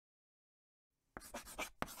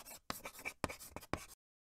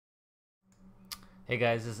Hey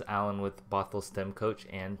guys, this is Alan with Bothell STEM Coach,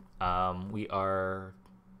 and we are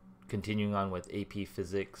continuing on with AP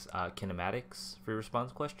Physics Kinematics free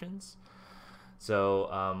response questions.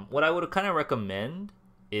 So what I would kind of recommend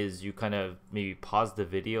is you kind of maybe pause the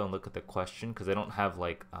video and look at the question, because I don't have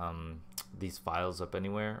like these files up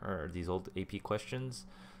anywhere, or these old AP questions.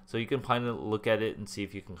 So you can kind of look at it and see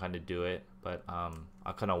if you can kind of do it, but I'll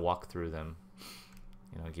kind of walk through them.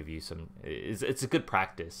 Give you some, it's a good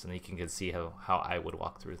practice, and you can see how I would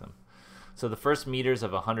walk through them. So the first meters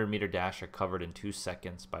of a 100-meter dash are covered in 2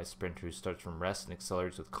 seconds by a sprinter who starts from rest and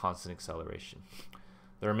accelerates with constant acceleration.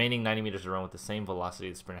 The remaining 90 meters are run with the same velocity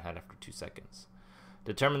the sprinter had after 2 seconds.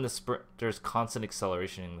 Determine the sprinter's constant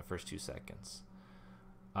acceleration in the first 2 seconds.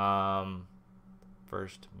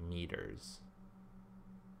 First meters.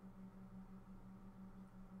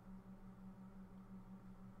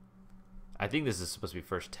 I think this is supposed to be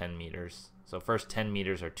first 10 meters. So first 10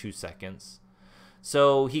 meters are 2 seconds.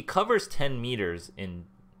 So he covers 10 meters in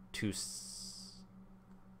first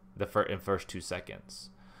 2 seconds.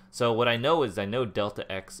 So what I know is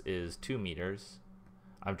delta x is 2 meters.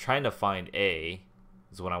 I'm trying to find A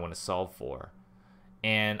is what I want to solve for.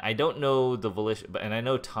 And I don't know the volition, and I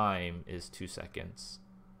know time is 2 seconds.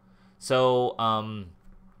 So I'm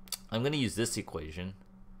going to use this equation.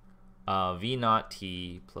 V naught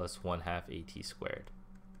t plus 1/2 at squared.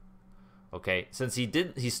 Okay, since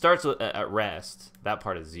he starts at rest, that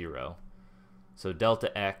part is 0. So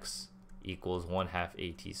delta x equals 1/2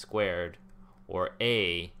 at squared, or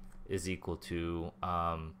a is equal to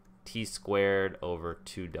t squared over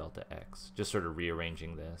 2 delta x. Just sort of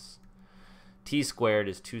rearranging this. T squared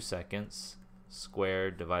is 2 seconds.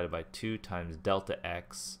 Squared divided by 2 times delta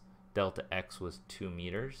x. Delta x was 2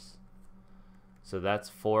 meters. So that's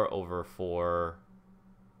 4 over 4.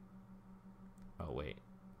 Oh, wait.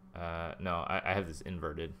 No, I have this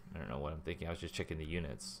inverted. I don't know what I'm thinking. I was just checking the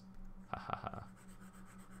units. Ha ha ha.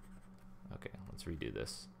 Okay, let's redo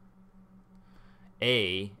this.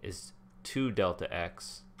 A is 2 delta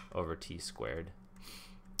x over t squared.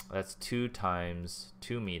 That's 2 times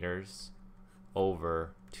 2 meters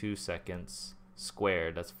over 2 seconds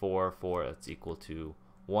squared. That's 4, that's equal to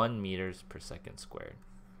 1 meters per second squared.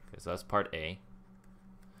 Okay, so that's part A.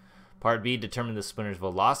 Part B, determine the sprinter's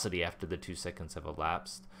velocity after the 2 seconds have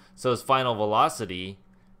elapsed. So his final velocity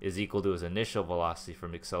is equal to his initial velocity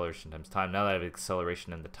from acceleration times time. Now that I have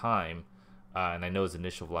acceleration and the time, and I know his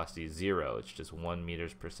initial velocity is 0, it's just 1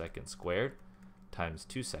 meters per second squared times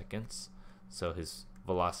 2 seconds. So his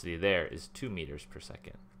velocity there is 2 meters per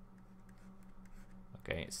second.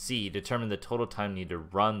 Okay. C, determine the total time needed to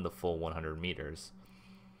run the full 100 meters.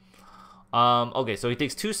 Okay, so he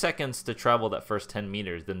takes 2 seconds to travel that first 10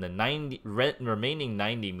 meters. Then the remaining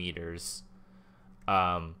 90 meters,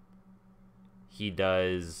 he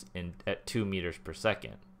does at 2 meters per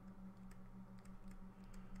second,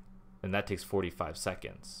 and that takes 45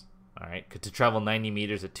 seconds. All right, to travel 90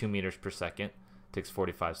 meters at 2 meters per second takes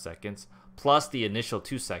 45 seconds plus the initial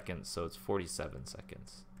 2 seconds, so it's 47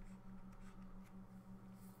 seconds.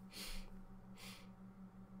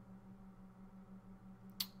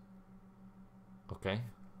 Okay,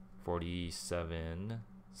 47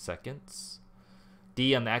 seconds.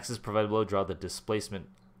 D, on the axis provided below, draw the displacement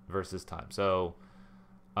versus time. So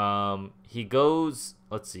he goes,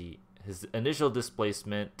 let's see, his initial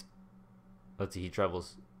displacement, let's see, he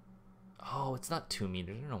travels, oh, it's not 2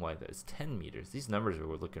 meters. I don't know why that is 10 meters. These numbers are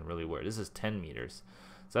looking really weird. This is 10 meters.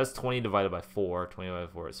 So that's 20 divided by 4. 20 divided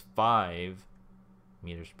by 4 is 5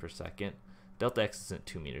 meters per second. Delta x isn't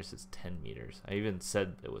 2 meters, it's 10 meters. I even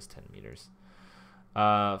said it was 10 meters.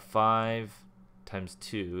 5 times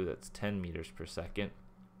 2, that's 10 meters per second.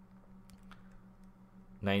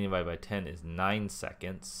 90 divided by 10 is 9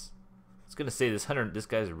 seconds. I was going to say this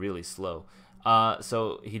guy's really slow.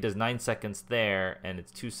 So he does 9 seconds there, and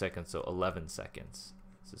it's 2 seconds, so 11 seconds.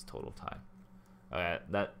 This is total time.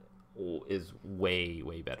 That is way,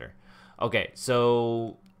 way better. Okay,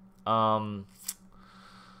 so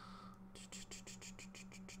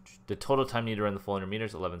the total time needed to run the full 100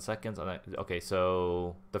 meters, 11 seconds. Okay,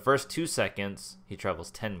 so the first 2 seconds, he travels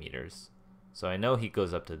 10 meters. So I know he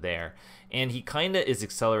goes up to there. And he kind of is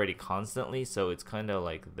accelerating constantly, so it's kind of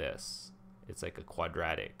like this. It's like a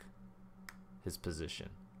quadratic, his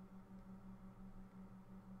position.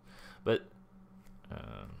 But,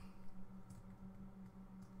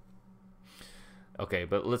 okay,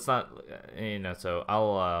 but let's not, so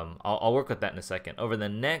I'll work with that in a second. Over the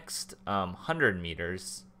next 100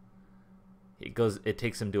 meters, it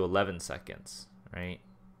takes him to 11 seconds, right?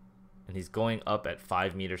 And he's going up at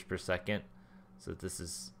 5 meters per second. So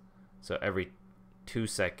every 2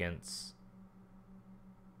 seconds,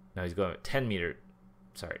 now he's going at 10 meters.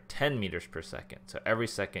 sorry, 10 meters per second. So every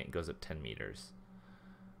second it goes up 10 meters.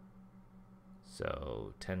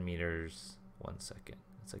 So 10 meters, 1 second.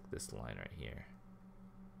 It's like this line right here.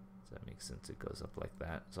 Does that make sense? It goes up like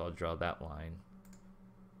that. So I'll draw that line.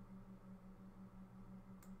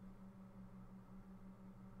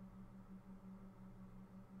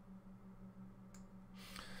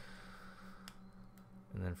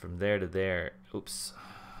 And then from there to there, oops,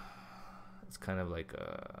 it's kind of like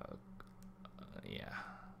a, yeah,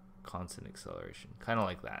 constant acceleration, kind of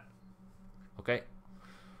like that. Okay.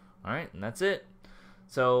 All right, and that's it.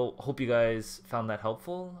 So hope you guys found that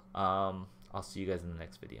helpful. I'll see you guys in the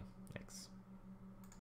next video.